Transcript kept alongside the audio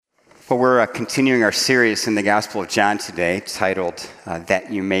Well, we're continuing our series in the Gospel of John today, titled That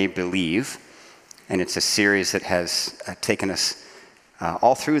You May Believe. And it's a series that has taken us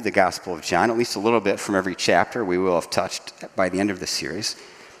all through the Gospel of John, at least a little bit from every chapter we will have touched by the end of the series.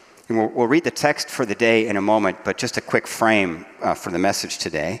 And we'll read the text for the day in a moment, but just a quick frame for the message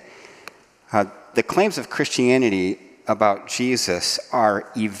today. The claims of Christianity about Jesus are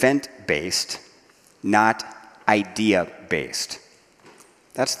event-based, not idea-based.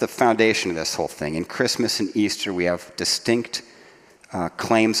 That's the foundation of this whole thing. In Christmas and Easter, we have distinct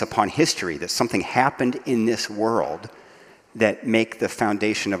claims upon history that something happened in this world that make the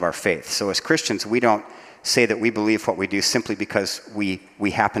foundation of our faith. So as Christians, we don't say that we believe what we do simply because we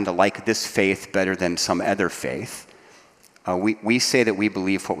happen to like this faith better than some other faith. We say that we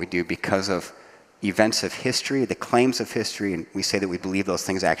believe what we do because of events of history, the claims of history, and we say that we believe those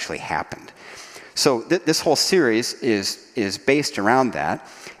things actually happened. So this whole series is based around that.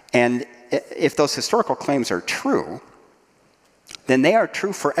 And if those historical claims are true, then they are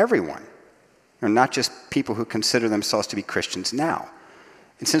true for everyone, and not just people who consider themselves to be Christians now.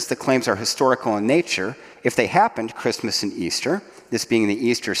 And since the claims are historical in nature, if they happened Christmas and Easter, this being the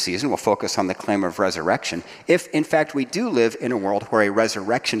Easter season, we'll focus on the claim of resurrection. If, in fact, we do live in a world where a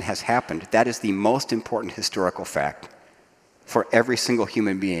resurrection has happened, that is the most important historical fact for every single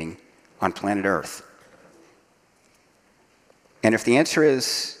human being on planet Earth. And if the answer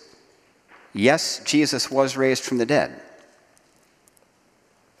is yes, Jesus was raised from the dead,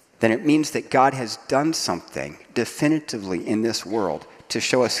 then it means that God has done something definitively in this world to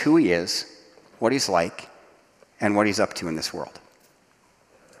show us who he is, what he's like, and what he's up to in this world.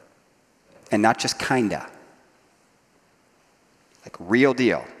 And not just kinda. Like real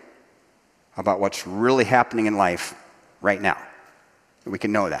deal about what's really happening in life right now. We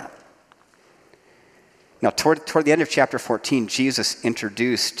can know that. Now, toward the end of chapter 14, Jesus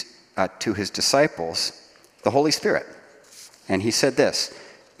introduced to his disciples the Holy Spirit. And he said this,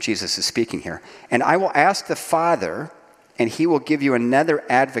 Jesus is speaking here, "And I will ask the Father, and he will give you another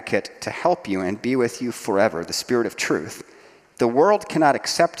advocate to help you and be with you forever, the Spirit of truth. The world cannot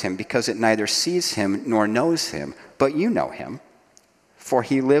accept him because it neither sees him nor knows him, but you know him, for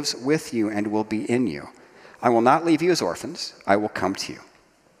he lives with you and will be in you. I will not leave you as orphans, I will come to you."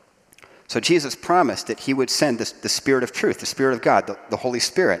 So Jesus promised that he would send the Spirit of truth, the Spirit of God, the Holy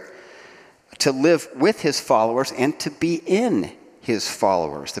Spirit, to live with his followers and to be in his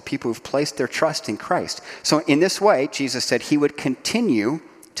followers, the people who've placed their trust in Christ. So in this way, Jesus said he would continue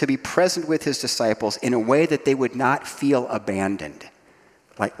to be present with his disciples in a way that they would not feel abandoned,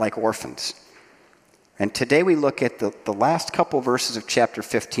 like orphans. And today we look at the last couple verses of chapter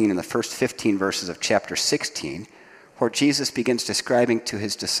 15 and the first 15 verses of chapter 16, where Jesus begins describing to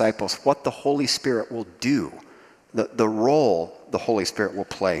his disciples what the Holy Spirit will do, the role the Holy Spirit will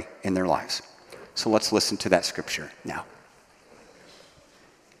play in their lives. So let's listen to that scripture now.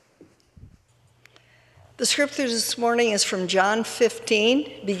 The scripture this morning is from John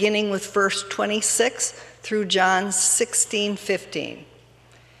 15, beginning with verse 26 through John 16:15.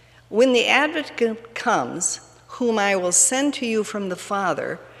 "When the advocate comes, whom I will send to you from the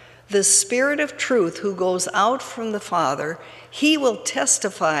Father, the Spirit of truth who goes out from the Father, he will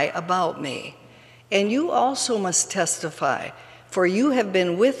testify about me. And you also must testify, for you have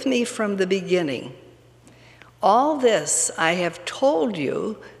been with me from the beginning. All this I have told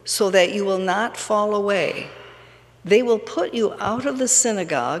you so that you will not fall away. They will put you out of the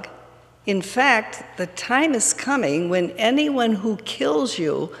synagogue. In fact, the time is coming when anyone who kills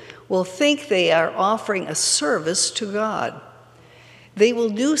you will think they are offering a service to God. They will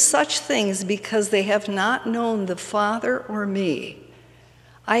do such things because they have not known the Father or me.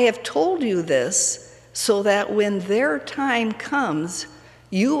 I have told you this so that when their time comes,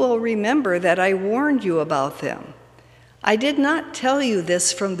 you will remember that I warned you about them. I did not tell you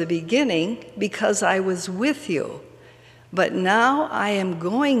this from the beginning because I was with you, but now I am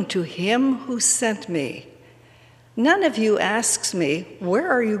going to him who sent me. None of you asks me, 'Where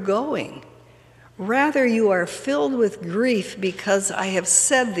are you going?' Rather, you are filled with grief because I have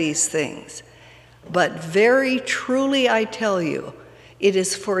said these things. But very truly I tell you, it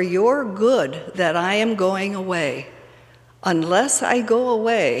is for your good that I am going away. Unless I go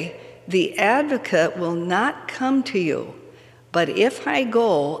away, the advocate will not come to you. But if I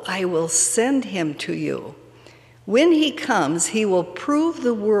go, I will send him to you. When he comes, he will prove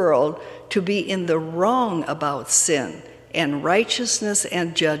the world to be in the wrong about sin and righteousness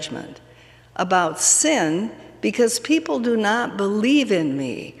and judgment. About sin, because people do not believe in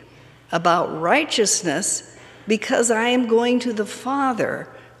me. About righteousness, because I am going to the Father,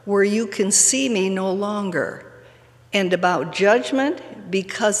 where you can see me no longer. and about judgment,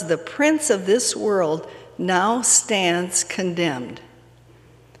 because the prince of this world now stands condemned.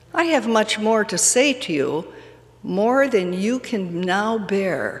 I have much more to say to you, more than you can now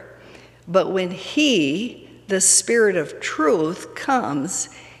bear. But when he, the Spirit of truth, comes,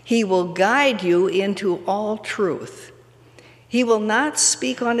 he will guide you into all truth. He will not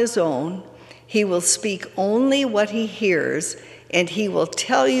speak on his own. He will speak only what he hears, and he will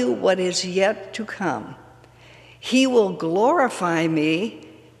tell you what is yet to come. He will glorify me,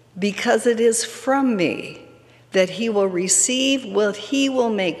 because it is from me that he will receive what he will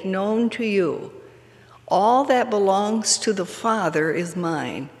make known to you. All that belongs to the Father is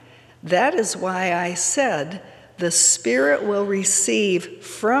mine. That is why I said, the Spirit will receive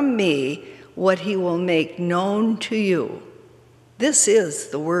from me what he will make known to you. This is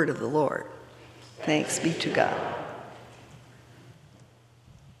the word of the Lord. Thanks be to God.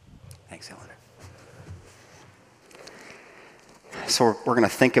 Thanks, Eleanor. So we're going to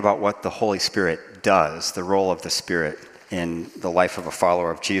think about what the Holy Spirit does, the role of the Spirit in the life of a follower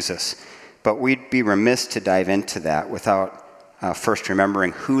of Jesus. But we'd be remiss to dive into that without first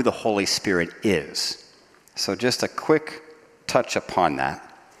remembering who the Holy Spirit is. So just a quick touch upon that.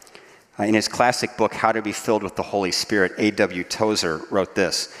 In his classic book, How to Be Filled with the Holy Spirit, A.W. Tozer wrote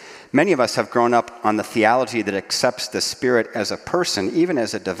this: "Many of us have grown up on the theology that accepts the Spirit as a person, even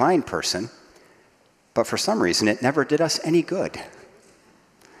as a divine person, but for some reason it never did us any good."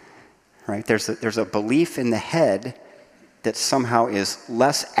 Right? There's a belief in the head that somehow is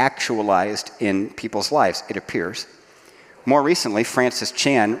less actualized in people's lives, it appears. More recently, Francis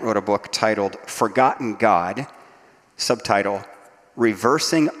Chan wrote a book titled Forgotten God, subtitle,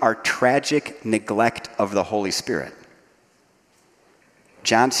 Reversing Our Tragic Neglect of the Holy Spirit.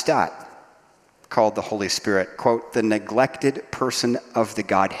 John Stott called the Holy Spirit, quote, the neglected person of the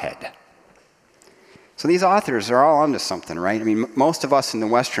Godhead. So these authors are all onto something, right? I mean, most of us in the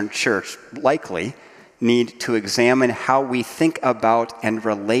Western church likely need to examine how we think about and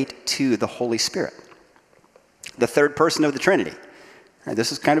relate to the Holy Spirit, the third person of the Trinity. Right,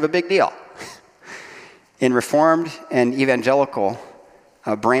 this is kind of a big deal. In Reformed and evangelical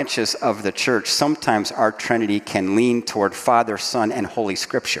branches of the church, sometimes our Trinity can lean toward Father, Son, and Holy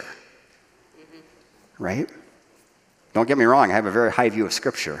Scripture. Right? Don't get me wrong, I have a very high view of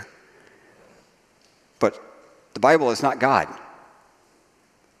Scripture. But the Bible is not God.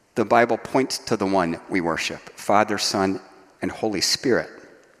 The Bible points to the one we worship, Father, Son, and Holy Spirit.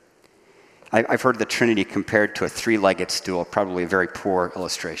 I've heard the Trinity compared to a three-legged stool, probably a very poor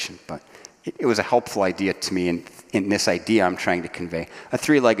illustration, but it was a helpful idea to me in this idea I'm trying to convey. A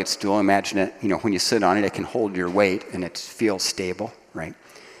three-legged stool, imagine it, when you sit on it, it can hold your weight and it feels stable, right?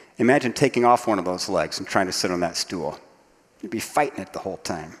 Imagine taking off one of those legs and trying to sit on that stool. You'd be fighting it the whole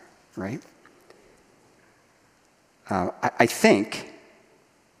time, right? I think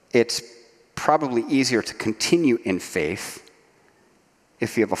it's probably easier to continue in faith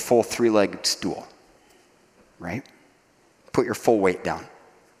if you have a full three-legged stool, right? Put your full weight down.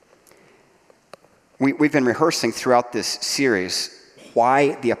 We've been rehearsing throughout this series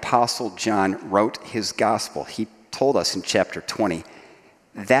why the Apostle John wrote his gospel. He told us in chapter 20,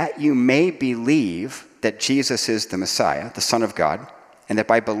 that you may believe that Jesus is the Messiah, the Son of God, and that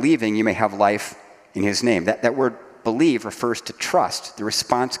by believing you may have life in his name. That word believe refers to trust. The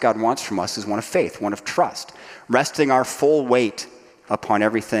response God wants from us is one of faith, one of trust, resting our full weight upon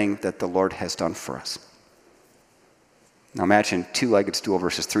everything that the Lord has done for us. Now imagine two-legged stool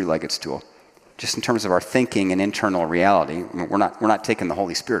versus three-legged stool. Just in terms of our thinking and internal reality, we're not taking the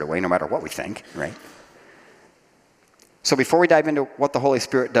Holy Spirit away no matter what we think, right? So before we dive into what the Holy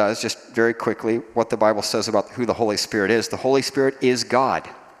Spirit does, just very quickly, what the Bible says about who the Holy Spirit is. The Holy Spirit is God.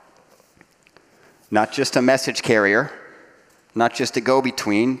 Not just a message carrier, not just a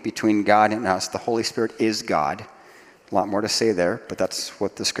go-between between God and us. The Holy Spirit is God. A lot more to say there, but that's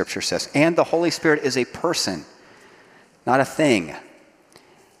what the Scripture says. And the Holy Spirit is a person, not a thing.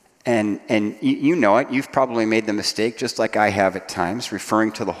 And you know it. You've probably made the mistake, just like I have at times,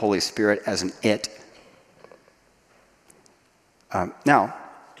 referring to the Holy Spirit as an it. Now,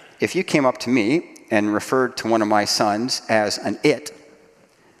 if you came up to me and referred to one of my sons as an it,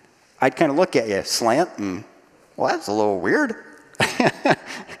 I'd kind of look at you slant and, well, that's a little weird.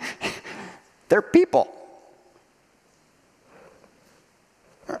 They're people.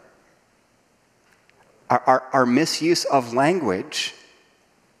 Our misuse of language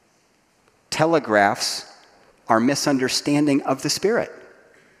telegraphs our misunderstanding of the Spirit.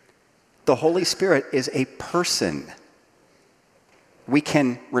 The Holy Spirit is a person. We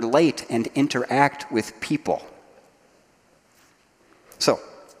can relate and interact with people. So,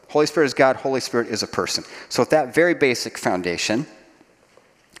 Holy Spirit is God, Holy Spirit is a person. So with that very basic foundation,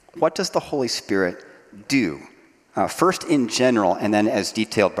 what does the Holy Spirit do? First in general, and then as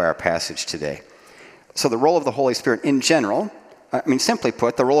detailed by our passage today. So the role of the Holy Spirit in general, simply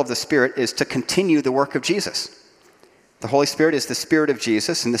put, the role of the Spirit is to continue the work of Jesus. The Holy Spirit is the Spirit of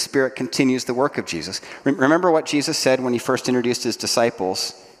Jesus, and the Spirit continues the work of Jesus. Remember what Jesus said when he first introduced his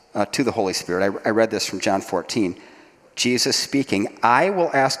disciples to the Holy Spirit. I read this from John 14. Jesus speaking, "I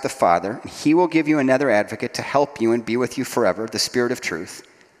will ask the Father, and he will give you another advocate to help you and be with you forever, the Spirit of truth.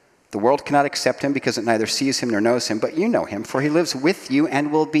 The world cannot accept him because it neither sees him nor knows him, but you know him, for he lives with you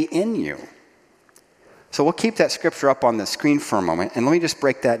and will be in you." So we'll keep that scripture up on the screen for a moment, and let me just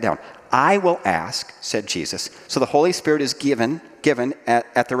break that down. "I will ask," said Jesus. So the Holy Spirit is given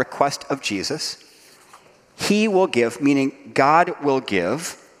at the request of Jesus. He will give, meaning God will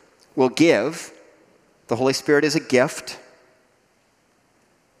give. The Holy Spirit is a gift.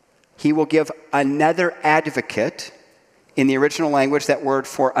 He will give another advocate. In the original language, that word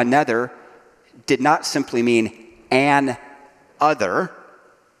for another did not simply mean an other,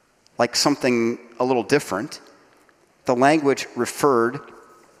 like something a little different. The language referred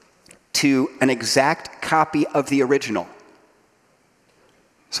to an exact copy of the original.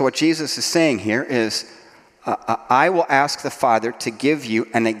 So what Jesus is saying here is, I will ask the Father to give you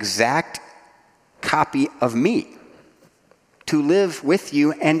an exact copy of me, to live with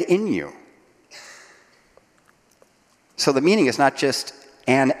you and in you. So the meaning is not just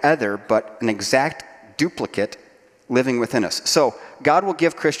an other, but an exact duplicate living within us. So God will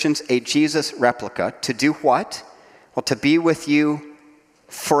give Christians a Jesus replica to do what? Well, to be with you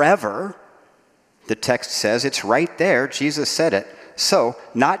forever. The text says it's right there. Jesus said it. So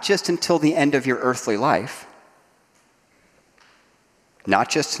not just until the end of your earthly life, not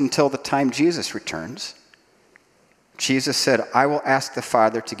just until the time Jesus returns. Jesus said, "I will ask the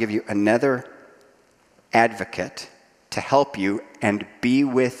Father to give you another advocate to help you and be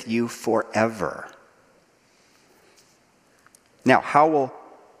with you forever." Now, how will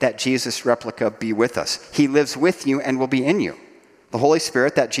that Jesus replica be with us? He lives with you and will be in you. The Holy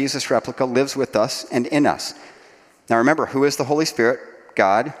Spirit, that Jesus replica, lives with us and in us. Now remember, who is the Holy Spirit?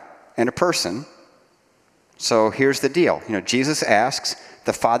 God and a person. So here's the deal. Jesus asks,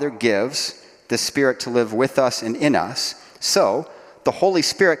 the Father gives the Spirit to live with us and in us. So the Holy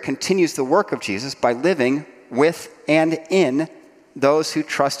Spirit continues the work of Jesus by living with and in those who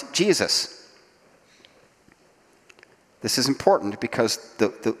trust Jesus. This is important because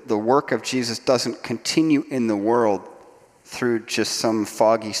the work of Jesus doesn't continue in the world through just some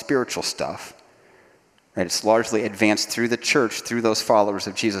foggy spiritual stuff. Right? It's largely advanced through the church, through those followers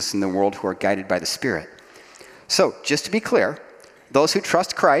of Jesus in the world who are guided by the Spirit. So, just to be clear, those who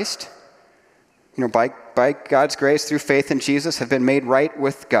trust Christ, by God's grace through faith in Jesus, have been made right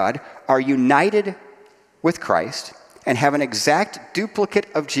with God, are united with Christ, and have an exact duplicate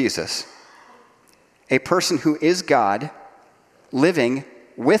of Jesus, a person who is God, living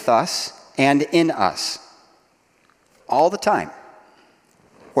with us and in us, all the time,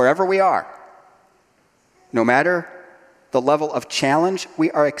 wherever we are, no matter the level of challenge we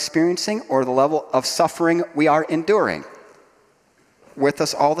are experiencing or the level of suffering we are enduring, with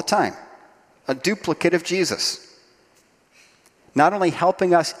us all the time, a duplicate of Jesus, not only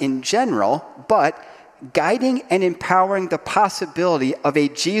helping us in general, but guiding and empowering the possibility of a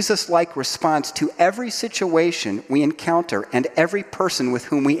Jesus-like response to every situation we encounter and every person with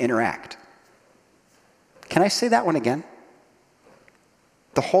whom we interact. Can I say that one again?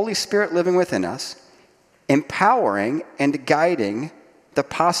 The Holy Spirit living within us, empowering and guiding the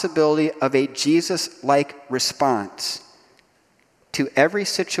possibility of a Jesus-like response to every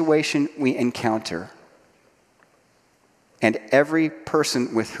situation we encounter and every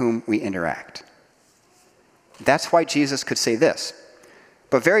person with whom we interact. That's why Jesus could say this,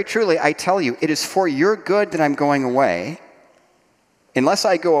 "But very truly, I tell you, it is for your good that I'm going away. Unless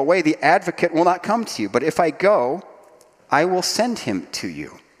I go away, the advocate will not come to you. But if I go, I will send him to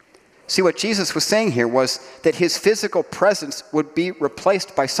you." See, what Jesus was saying here was that his physical presence would be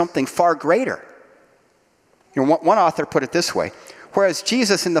replaced by something far greater. One author put it this way: whereas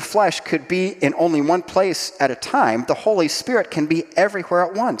Jesus in the flesh could be in only one place at a time, the Holy Spirit can be everywhere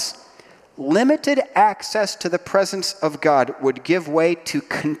at once. Limited access to the presence of God would give way to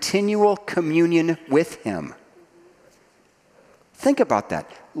continual communion with him. Think about that.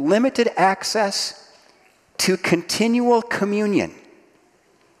 Limited access to continual communion.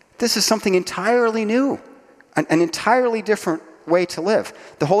 This is something entirely new, an entirely different way to live.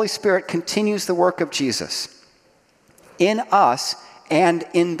 The Holy Spirit continues the work of Jesus in us and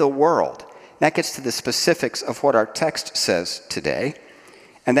in the world. That gets to the specifics of what our text says today.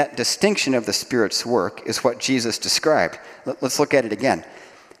 And that distinction of the Spirit's work is what Jesus described. Let's look at it again.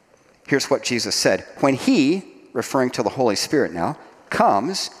 Here's what Jesus said. When he, referring to the Holy Spirit now,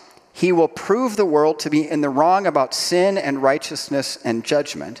 comes, he will prove the world to be in the wrong about sin and righteousness and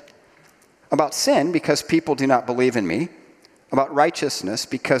judgment. About sin, because people do not believe in me. About righteousness,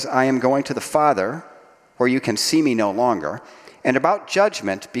 because I am going to the Father, where you can see me no longer. And about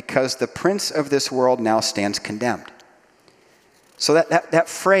judgment, because the prince of this world now stands condemned. So that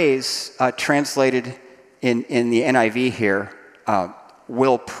phrase translated in the NIV here,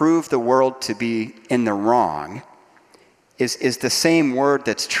 will prove the world to be in the wrong, is the same word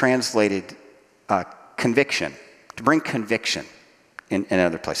that's translated conviction, to bring conviction in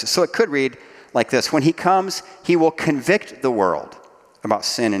other places. So it could read like this: when he comes, he will convict the world about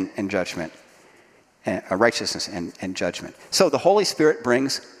sin and judgment, righteousness and judgment. So the Holy Spirit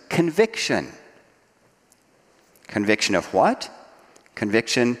brings conviction. Conviction of what?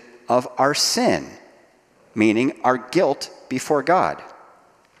 Conviction of our sin, meaning our guilt before God.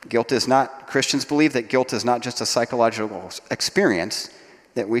 Christians believe that guilt is not just a psychological experience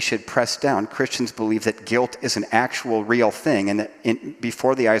that we should press down. Christians believe that guilt is an actual real thing, and that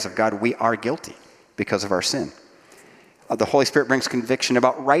before the eyes of God, we are guilty because of our sin. The Holy Spirit brings conviction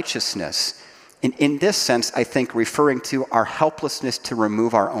about righteousness. In this sense, I think referring to our helplessness to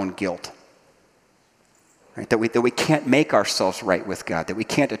remove our own guilt. Right? That we can't make ourselves right with God, that we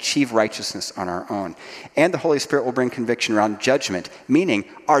can't achieve righteousness on our own. And the Holy Spirit will bring conviction around judgment, meaning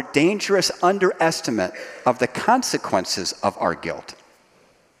our dangerous underestimate of the consequences of our guilt.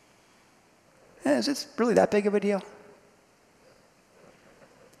 Is it really that big of a deal?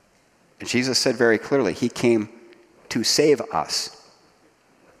 And Jesus said very clearly, he came to save us.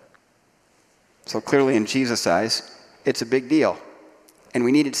 So clearly in Jesus' eyes, it's a big deal, and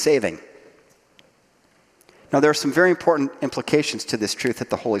we needed saving. Now, there are some very important implications to this truth that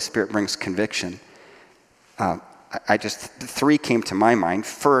the Holy Spirit brings conviction. Three came to my mind.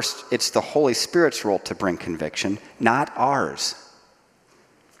 First, it's the Holy Spirit's role to bring conviction, not ours.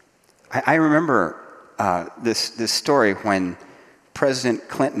 I remember this story when President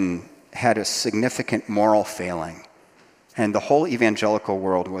Clinton had a significant moral failing, and the whole evangelical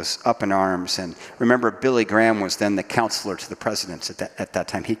world was up in arms. And remember, Billy Graham was then the counselor to the president at that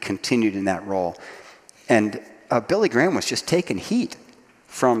time. He continued in that role. And Billy Graham was just taking heat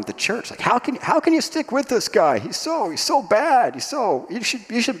from the church. Like, how can you stick with this guy? He's so bad.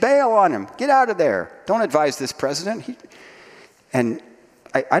 You should bail on him. Get out of there. Don't advise this president.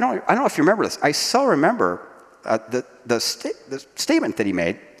 I don't know if you remember this. I so remember the statement that he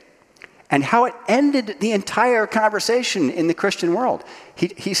made and how it ended the entire conversation in the Christian world.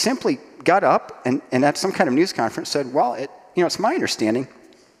 He simply got up and at some kind of news conference said, well, it's my understanding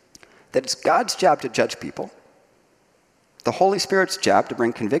that it's God's job to judge people, the Holy Spirit's job to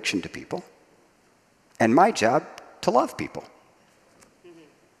bring conviction to people, and my job to love people. Mm-hmm.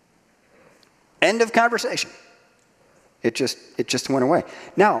 End of conversation. It just went away.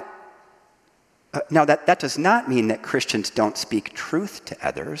 Now that does not mean that Christians don't speak truth to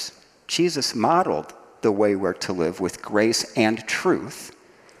others. Jesus modeled the way we're to live with grace and truth.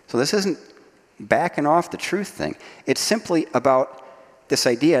 So this isn't backing off the truth thing. It's simply about this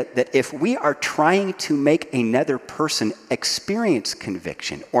idea that if we are trying to make another person experience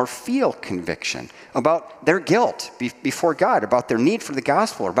conviction or feel conviction about their guilt before God, about their need for the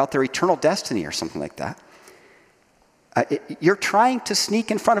gospel, or about their eternal destiny or something like that, you're trying to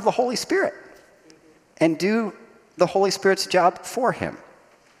sneak in front of the Holy Spirit and do the Holy Spirit's job for him.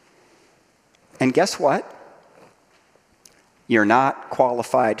 And guess what? You're not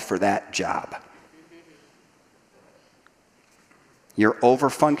qualified for that job. You're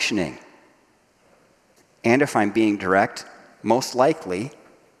over-functioning. And if I'm being direct, most likely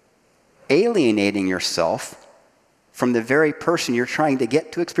alienating yourself from the very person you're trying to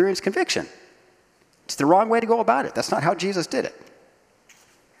get to experience conviction. It's the wrong way to go about it. That's not how Jesus did it.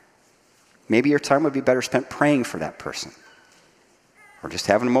 Maybe your time would be better spent praying for that person or just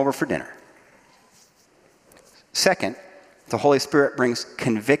having them over for dinner. Second, the Holy Spirit brings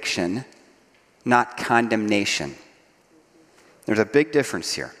conviction, not condemnation. There's a big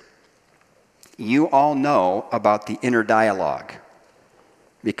difference here. You all know about the inner dialogue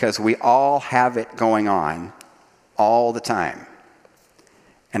because we all have it going on all the time.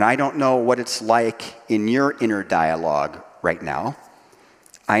 And I don't know what it's like in your inner dialogue right now.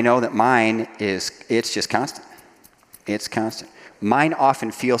 I know that mine it's just constant. It's constant. Mine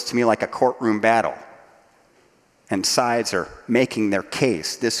often feels to me like a courtroom battle. And sides are making their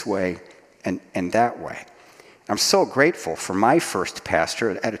case this way and that way. I'm so grateful for my first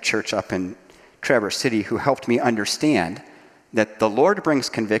pastor at a church up in Traverse City who helped me understand that the Lord brings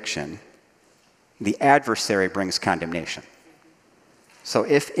conviction, the adversary brings condemnation. So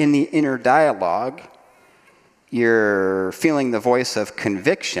if in the inner dialogue you're feeling the voice of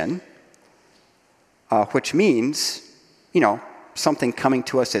conviction, which means, something coming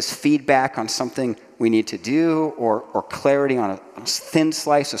to us as feedback on something we need to do, or clarity on a thin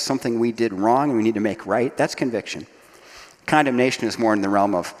slice of something we did wrong and we need to make right, that's conviction. Condemnation is more in the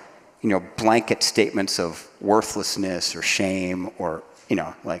realm of, blanket statements of worthlessness or shame, or,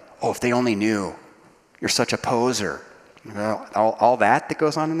 like, oh, if they only knew, you're such a poser. All that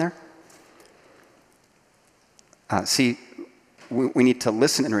goes on in there. See, we need to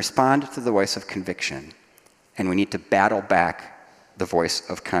listen and respond to the voice of conviction, and we need to battle back the voice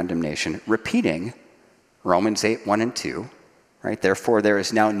of condemnation, repeating Romans 8, 1 and 2, right? Therefore, there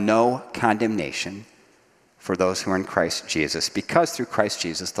is now no condemnation for those who are in Christ Jesus, because through Christ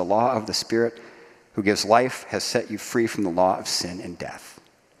Jesus, the law of the Spirit who gives life has set you free from the law of sin and death.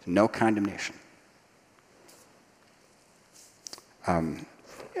 No condemnation.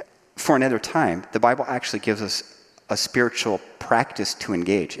 For another time, the Bible actually gives us a spiritual practice to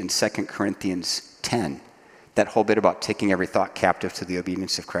engage in 2 Corinthians 10. That whole bit about taking every thought captive to the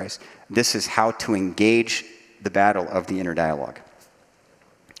obedience of Christ. This is how to engage the battle of the inner dialogue.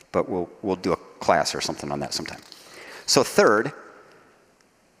 But we'll do a class or something on that sometime. So third,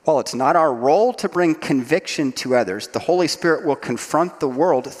 while it's not our role to bring conviction to others, the Holy Spirit will confront the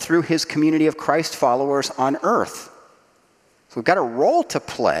world through his community of Christ followers on earth. So we've got a role to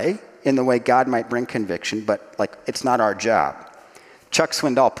play in the way God might bring conviction, but it's not our job. Chuck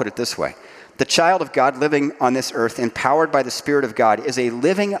Swindoll put it this way: the child of God living on this earth, empowered by the Spirit of God, is a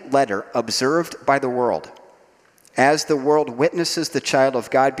living letter observed by the world. As the world witnesses the child of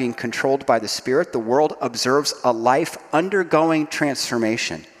God being controlled by the Spirit, the world observes a life undergoing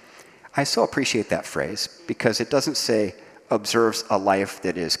transformation. I so appreciate that phrase, because it doesn't say observes a life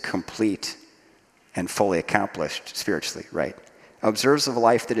that is complete and fully accomplished spiritually, right? Observes of a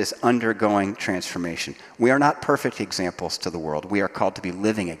life that is undergoing transformation. We are not perfect examples to the world. We are called to be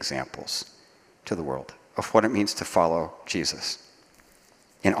living examples to the world of what it means to follow Jesus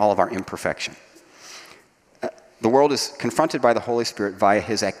in all of our imperfection. The world is confronted by the Holy Spirit via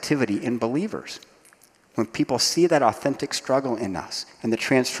his activity in believers. When people see that authentic struggle in us and the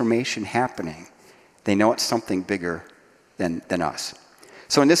transformation happening, they know it's something bigger than us.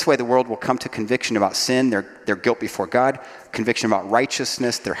 So in this way, the world will come to conviction about sin, their guilt before God, conviction about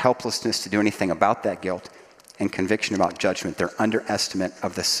righteousness, their helplessness to do anything about that guilt, and conviction about judgment, their underestimate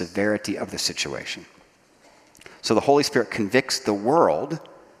of the severity of the situation. So the Holy Spirit convicts the world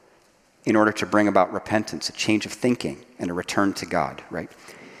in order to bring about repentance, a change of thinking, and a return to God, right?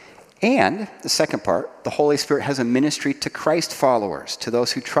 And the second part, the Holy Spirit has a ministry to Christ followers, to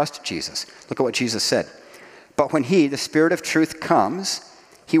those who trust Jesus. Look at what Jesus said. But when he, the Spirit of truth, comes,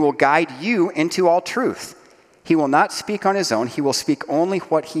 he will guide you into all truth. He will not speak on his own. He will speak only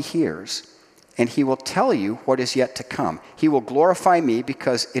what he hears, and he will tell you what is yet to come. He will glorify me,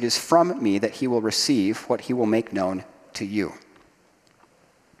 because it is from me that he will receive what he will make known to you.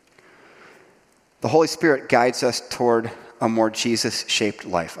 The Holy Spirit guides us toward a more Jesus-shaped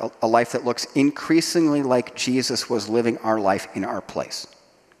life, a life that looks increasingly like Jesus was living our life in our place.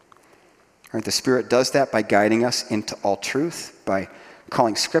 Right? The Spirit does that by guiding us into all truth, by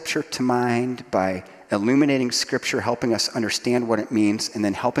calling Scripture to mind, by illuminating Scripture, helping us understand what it means, and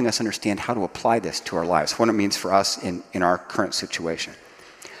then helping us understand how to apply this to our lives, what it means for us in our current situation.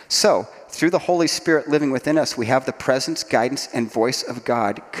 So, through the Holy Spirit living within us, we have the presence, guidance, and voice of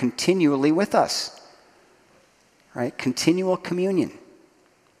God continually with us. Right? Continual communion.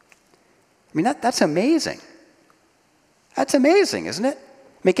 I mean, that's amazing. That's amazing, isn't it?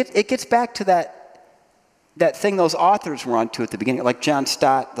 I mean, it gets back to that thing those authors were onto at the beginning, like John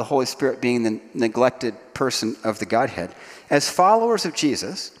Stott, the Holy Spirit being the neglected person of the Godhead. As followers of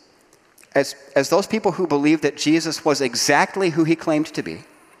Jesus, as those people who believe that Jesus was exactly who he claimed to be,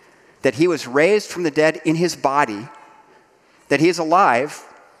 that he was raised from the dead in his body, that he is alive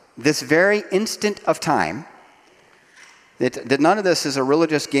this very instant of time, that none of this is a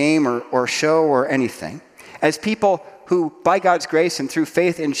religious game or show or anything. As people who, by God's grace and through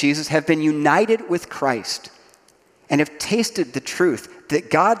faith in Jesus, have been united with Christ and have tasted the truth that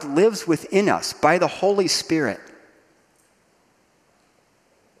God lives within us by the Holy Spirit.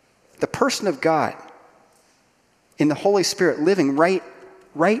 The person of God in the Holy Spirit living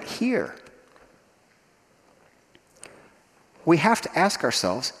right here. We have to ask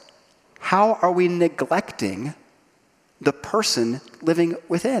ourselves, how are we neglecting the person living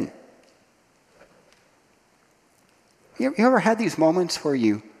within? You ever had these moments where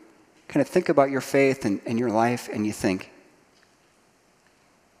you kind of think about your faith and your life and you think,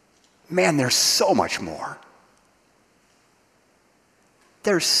 man, there's so much more.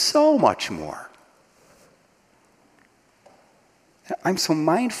 There's so much more. I'm so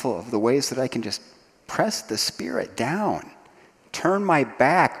mindful of the ways that I can just press the Spirit down, turn my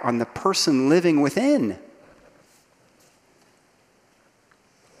back on the person living within.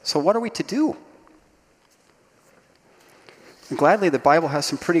 So what are we to do? And gladly, the Bible has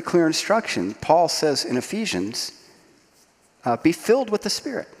some pretty clear instruction. Paul says in Ephesians, be filled with the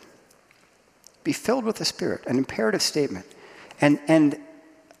Spirit. Be filled with the Spirit, an imperative statement. And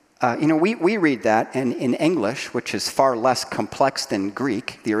we read that, and in English, which is far less complex than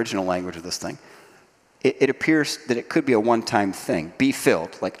Greek, the original language of this thing, it appears that it could be a one-time thing. Be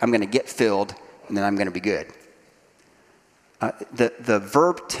filled, like I'm going to get filled, and then I'm going to be good. The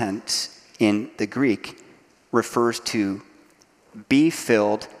verb tense in the Greek refers to be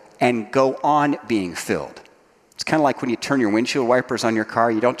filled and go on being filled. It's kind of like when you turn your windshield wipers on your car,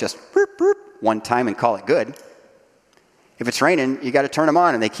 you don't just boop, boop, one time and call it good. If it's raining, you got to turn them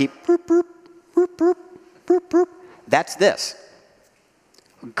on, and they keep boop, boop, boop, boop, boop, boop. That's this.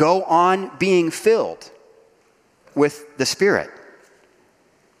 Go on being filled with the Spirit.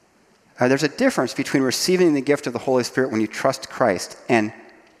 There's a difference between receiving the gift of the Holy Spirit when you trust Christ and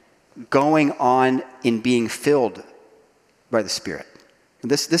going on in being filled by the Spirit.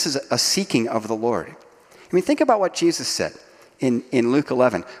 This is a seeking of the Lord. I mean, think about what Jesus said in Luke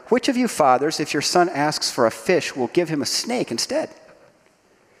 11. Which of you fathers, if your son asks for a fish, will give him a snake instead?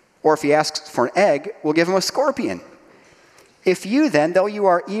 Or if he asks for an egg, will give him a scorpion? If you then, though you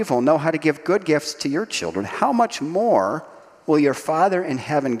are evil, know how to give good gifts to your children, how much more will your Father in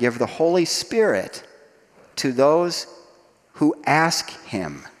heaven give the Holy Spirit to those who ask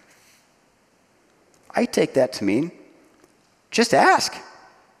him? I take that to mean, just ask.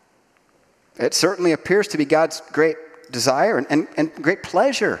 It certainly appears to be God's great desire and great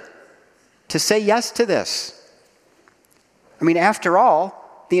pleasure to say yes to this. I mean, after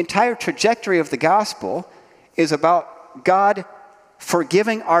all, the entire trajectory of the gospel is about God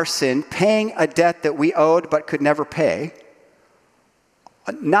forgiving our sin, paying a debt that we owed but could never pay,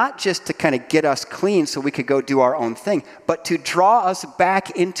 not just to kind of get us clean so we could go do our own thing, but to draw us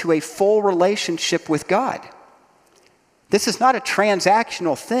back into a full relationship with God. This is not a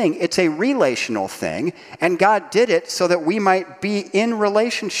transactional thing, it's a relational thing, and God did it so that we might be in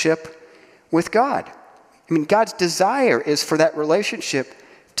relationship with God. I mean, God's desire is for that relationship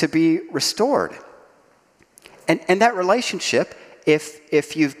to be restored. And that relationship,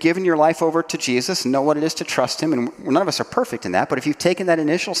 if you've given your life over to Jesus and know what it is to trust him, and none of us are perfect in that, but if you've taken that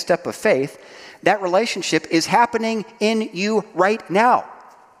initial step of faith, that relationship is happening in you right now.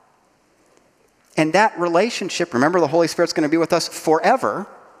 And that relationship, remember the Holy Spirit's going to be with us forever,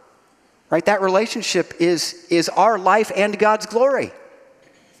 right? That relationship is our life and God's glory.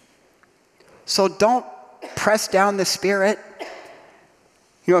 So don't press down the Spirit.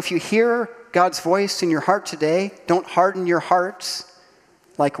 You know, if you hear God's voice in your heart today, don't harden your hearts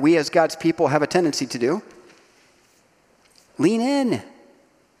like we as God's people have a tendency to do. Lean in.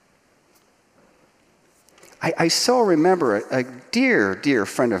 I so remember a dear, dear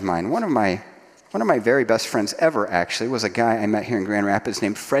friend of mine, one of my very best friends ever, actually, was a guy I met here in Grand Rapids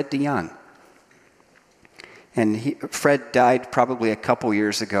named Fred DeYoung. And Fred died probably a couple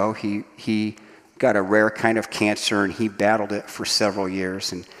years ago. He got a rare kind of cancer, and he battled it for several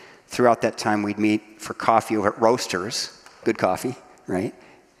years. And throughout that time, we'd meet for coffee over at Roasters, good coffee, right?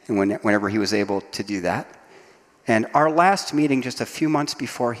 And whenever he was able to do that. And our last meeting, just a few months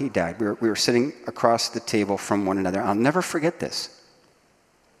before he died, we were sitting across the table from one another. I'll never forget this.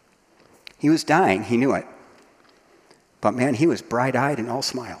 He was dying, he knew it. But man, he was bright-eyed and all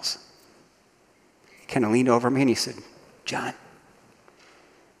smiles. He kind of leaned over me and he said, John,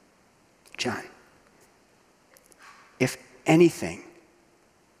 if anything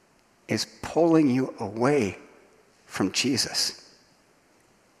is pulling you away from Jesus,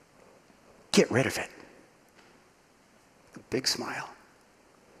 get rid of it. A big smile.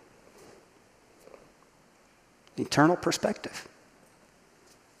 Eternal perspective.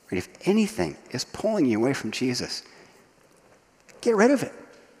 If anything is pulling you away from Jesus, get rid of it.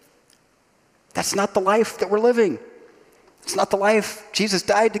 That's not the life that we're living. It's not the life Jesus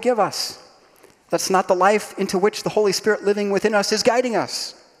died to give us. That's not the life into which the Holy Spirit living within us is guiding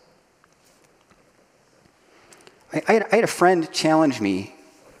us. I had a friend challenge me,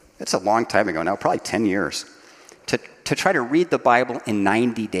 it's a long time ago now, probably 10 years, to try to read the Bible in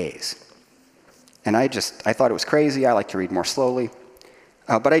 90 days. And I thought it was crazy. I like to read more slowly.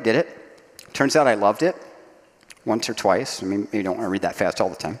 But I did it. Turns out I loved it once or twice. I mean, you don't want to read that fast all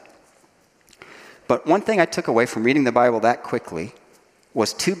the time. But one thing I took away from reading the Bible that quickly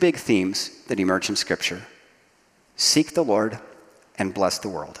was two big themes that emerge in Scripture: seek the Lord and bless the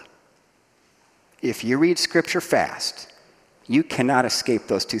world. If you read Scripture fast, you cannot escape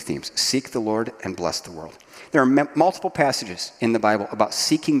those two themes: seek the Lord and bless the world. There are multiple passages in the Bible about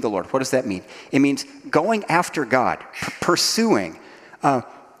seeking the Lord. What does that mean? It means going after God, pursuing.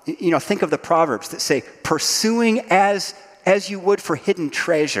 Think of the Proverbs that say, pursuing as you would for hidden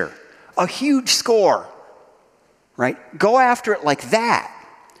treasure. A huge score, right? Go after it like that,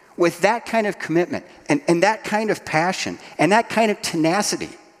 with that kind of commitment and that kind of passion and that kind of tenacity.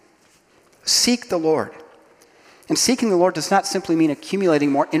 Seek the Lord. And seeking the Lord does not simply mean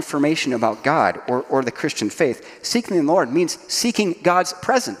accumulating more information about God or the Christian faith. Seeking the Lord means seeking God's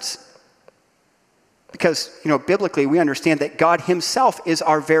presence. Because, biblically we understand that God himself is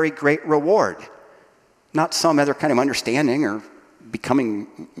our very great reward. Not some other kind of understanding or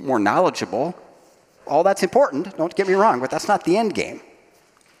becoming more knowledgeable. All that's important, don't get me wrong, but that's not the end game.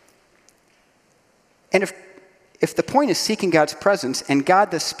 And if the point is seeking God's presence and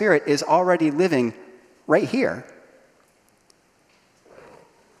God the Spirit is already living right here,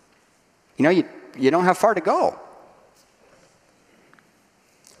 you don't have far to go.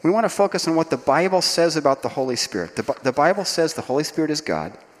 We want to focus on what the Bible says about the Holy Spirit. The Bible says the Holy Spirit is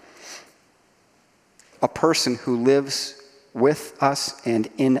God, a person who lives with us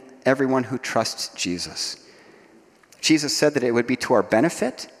and in everyone who trusts Jesus. Jesus said that it would be to our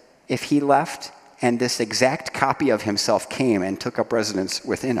benefit if he left and this exact copy of himself came and took up residence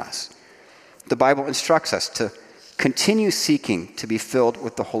within us. The Bible instructs us to continue seeking to be filled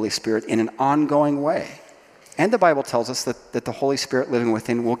with the Holy Spirit in an ongoing way. And the Bible tells us that the Holy Spirit living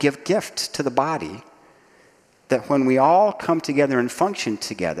within will give gifts to the body, that when we all come together and function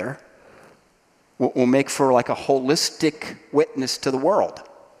together, will make for like a holistic witness to the world.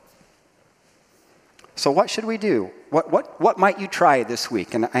 So what should we do? What might you try this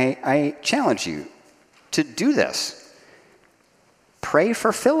week? And I challenge you to do this. Pray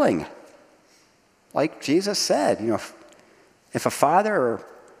for filling. Like Jesus said, if a father or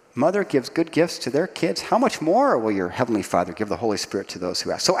mother gives good gifts to their kids, how much more will your Heavenly Father give the Holy Spirit to those who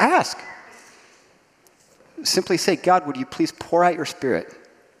ask? So ask. Simply say, God, would you please pour out your Spirit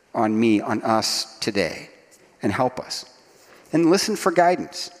on me, on us today, and help us. And listen for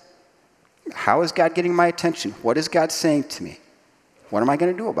guidance. How is God getting my attention? What is God saying to me? What am I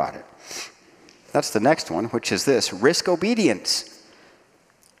going to do about it? That's the next one, which is this: risk obedience.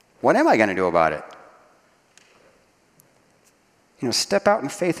 What am I going to do about it? Step out in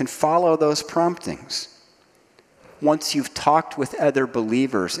faith and follow those promptings. Once you've talked with other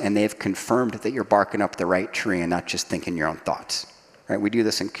believers and they've confirmed that you're barking up the right tree and not just thinking your own thoughts. Right? We do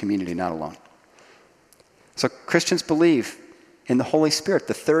this in community, not alone. So Christians believe in the Holy Spirit,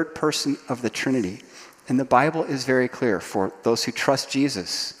 the third person of the Trinity. And the Bible is very clear for those who trust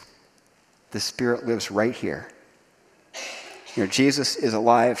Jesus. The Spirit lives right here. Jesus is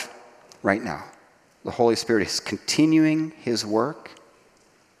alive right now. The Holy Spirit is continuing his work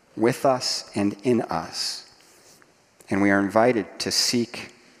with us and in us. And we are invited to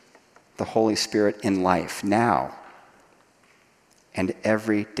seek the Holy Spirit in life now and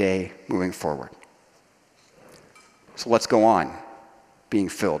every day moving forward. So let's go on being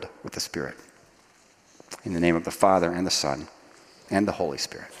filled with the Spirit. In the name of the Father and the Son and the Holy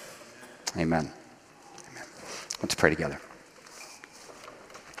Spirit. Amen. Amen. Let's pray together.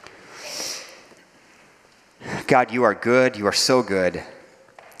 God, you are good. You are so good.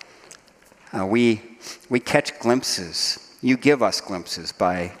 We catch glimpses. You give us glimpses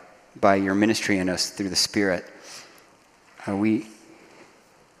by your ministry in us through the Spirit. We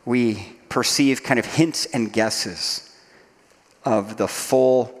perceive kind of hints and guesses of the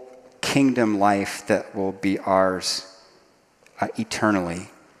full kingdom life that will be ours eternally.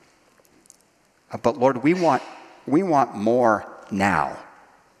 But Lord, we want more now.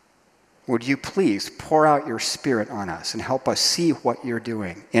 Would you please pour out your Spirit on us and help us see what you're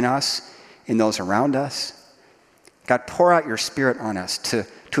doing in us, in those around us. God, pour out your Spirit on us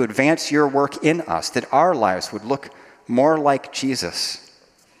to advance your work in us, that our lives would look more like Jesus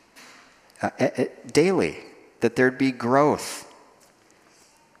daily, that there'd be growth.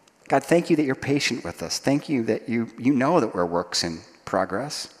 God, thank you that you're patient with us. Thank you that you know that we're works in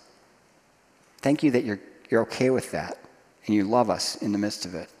progress. Thank you that you're okay with that and you love us in the midst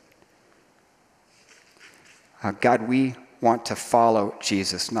of it. God, we want to follow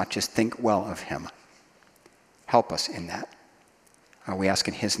Jesus, not just think well of him. Help us in that. We ask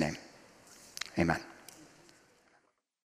in his name. Amen.